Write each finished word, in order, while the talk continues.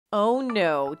Oh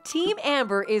no, Team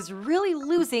Amber is really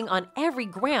losing on every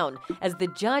ground as the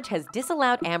judge has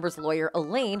disallowed Amber's lawyer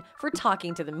Elaine for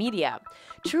talking to the media.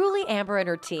 Truly, Amber and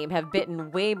her team have bitten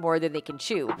way more than they can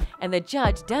chew, and the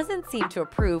judge doesn't seem to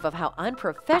approve of how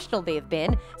unprofessional they have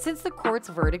been since the court's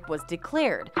verdict was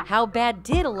declared. How bad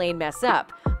did Elaine mess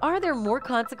up? Are there more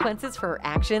consequences for her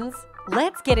actions?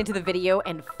 Let's get into the video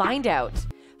and find out.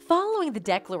 Following the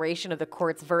declaration of the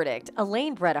court's verdict,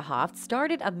 Elaine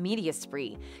started a media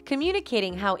spree,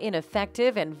 communicating how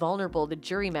ineffective and vulnerable the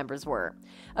jury members were.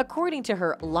 According to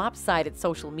her lopsided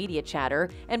social media chatter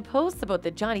and posts about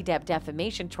the Johnny Depp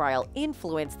defamation trial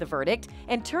influenced the verdict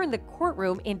and turned the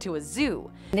courtroom into a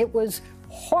zoo. It was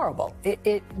horrible.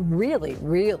 It really,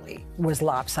 really was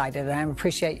lopsided, and I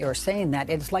appreciate your saying that.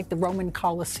 It's like the Roman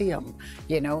Colosseum,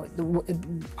 you know,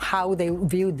 how they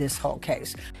viewed this whole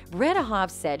case. Redehoff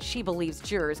said she believes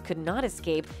jurors could not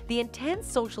escape the intense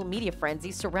social media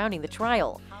frenzy surrounding the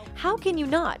trial. How can you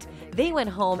not? They went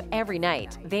home every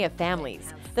night. They have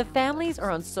families. The families are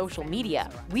on social media.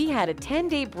 We had a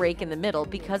 10-day break in the middle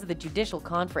because of the judicial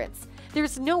conference.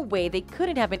 There's no way they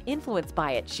couldn't have been influenced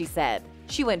by it, she said.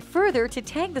 She went further to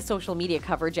tag the social media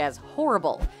coverage as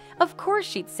horrible. Of course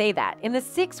she'd say that. In the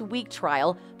 6-week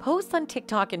trial, posts on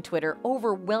TikTok and Twitter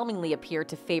overwhelmingly appeared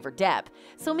to favor Depp,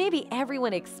 so maybe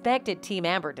everyone expected Team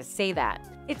Amber to say that.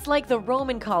 It's like the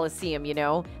Roman Colosseum, you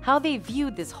know, how they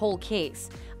viewed this whole case.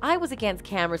 I was against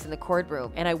cameras in the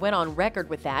courtroom, and I went on record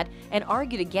with that and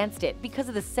argued against it because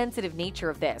of the sensitive nature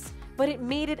of this. But it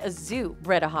made it a zoo,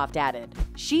 Redehoff added.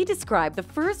 She described the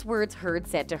first words Heard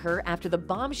said to her after the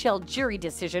bombshell jury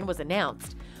decision was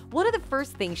announced. One of the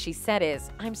first things she said is,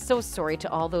 "I'm so sorry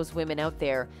to all those women out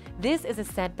there. This is a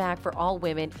setback for all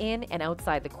women in and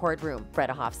outside the courtroom,"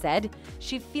 Redehoff said.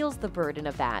 She feels the burden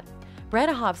of that.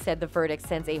 Redehoff said the verdict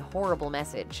sends a horrible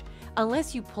message.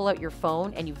 Unless you pull out your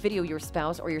phone and you video your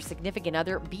spouse or your significant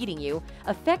other beating you,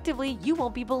 effectively you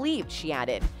won't be believed, she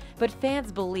added. But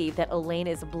fans believe that Elaine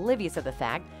is oblivious of the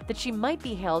fact that she might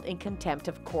be held in contempt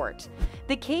of court.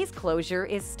 The case closure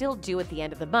is still due at the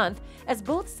end of the month, as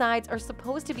both sides are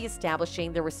supposed to be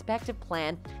establishing their respective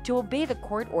plan to obey the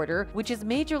court order, which is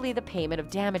majorly the payment of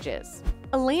damages.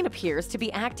 Elaine appears to be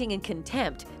acting in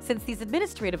contempt since these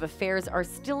administrative affairs are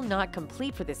still not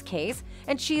complete for this case,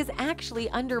 and she is actually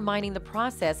undermining the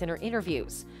process in her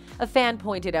interviews. A fan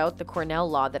pointed out the Cornell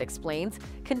law that explains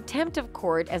contempt of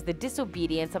court as the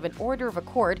disobedience of an order of a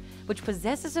court which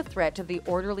possesses a threat to the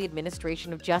orderly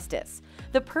administration of justice.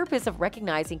 The purpose of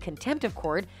recognizing contempt of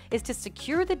court is to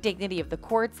secure the dignity of the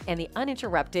courts and the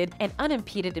uninterrupted and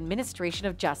unimpeded administration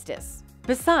of justice.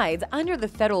 Besides, under the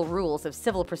federal rules of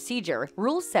civil procedure,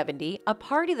 Rule 70, a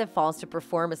party that fails to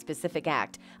perform a specific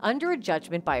act under a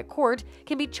judgment by a court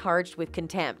can be charged with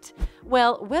contempt.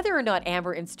 Well, whether or not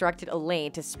Amber instructed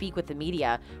Elaine to speak with the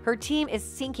media, her team is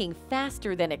sinking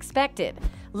faster than expected.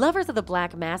 Lovers of the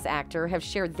Black Mass actor have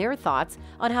shared their thoughts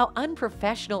on how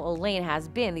unprofessional Elaine has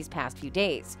been these past few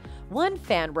days. One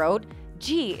fan wrote,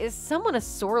 "Gee, is someone a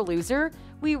sore loser?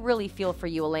 We really feel for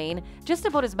you, Elaine, just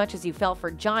about as much as you felt for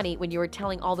Johnny when you were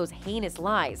telling all those heinous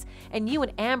lies, and you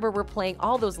and Amber were playing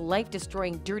all those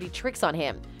life-destroying dirty tricks on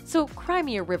him. So cry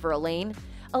me a river, Elaine."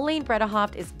 Elaine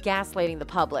Redehoff is gaslighting the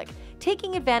public,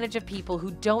 taking advantage of people who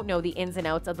don't know the ins and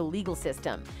outs of the legal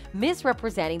system,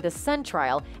 misrepresenting the Sun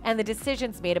trial and the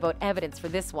decisions made about evidence for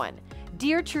this one.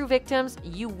 "Dear true victims,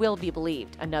 you will be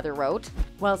believed," another wrote.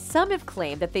 While some have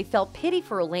claimed that they felt pity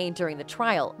for Elaine during the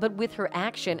trial, but with her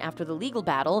action after the legal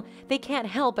battle, they can't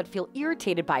help but feel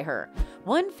irritated by her.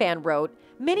 One fan wrote,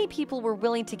 "Many people were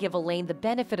willing to give Elaine the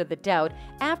benefit of the doubt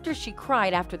after she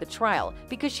cried after the trial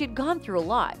because she had gone through a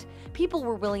lot. People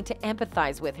were willing to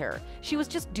empathize with her. She was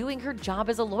just doing her job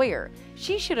as a lawyer.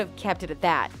 She should have kept it at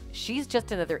that. She's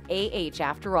just another AH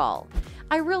after all.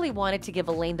 I really wanted to give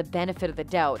Elaine the benefit of the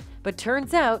doubt, but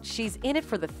turns out she's in it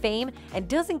for the fame and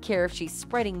doesn't care if she's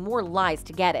spreading more lies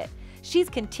to get it. She's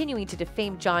continuing to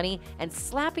defame Johnny and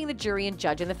slapping the jury and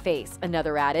judge in the face,"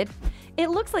 another added. It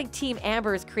looks like Team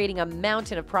Amber is creating a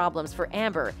mountain of problems for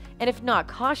Amber, and if not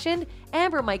cautioned,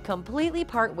 Amber might completely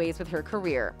part ways with her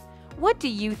career. What do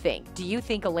you think? Do you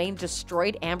think Elaine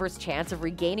destroyed Amber's chance of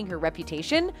regaining her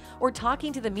reputation, or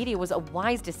talking to the media was a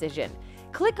wise decision?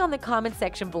 Click on the comment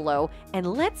section below and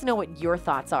let's know what your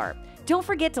thoughts are. Don't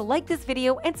forget to like this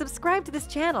video and subscribe to this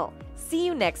channel. See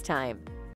you next time.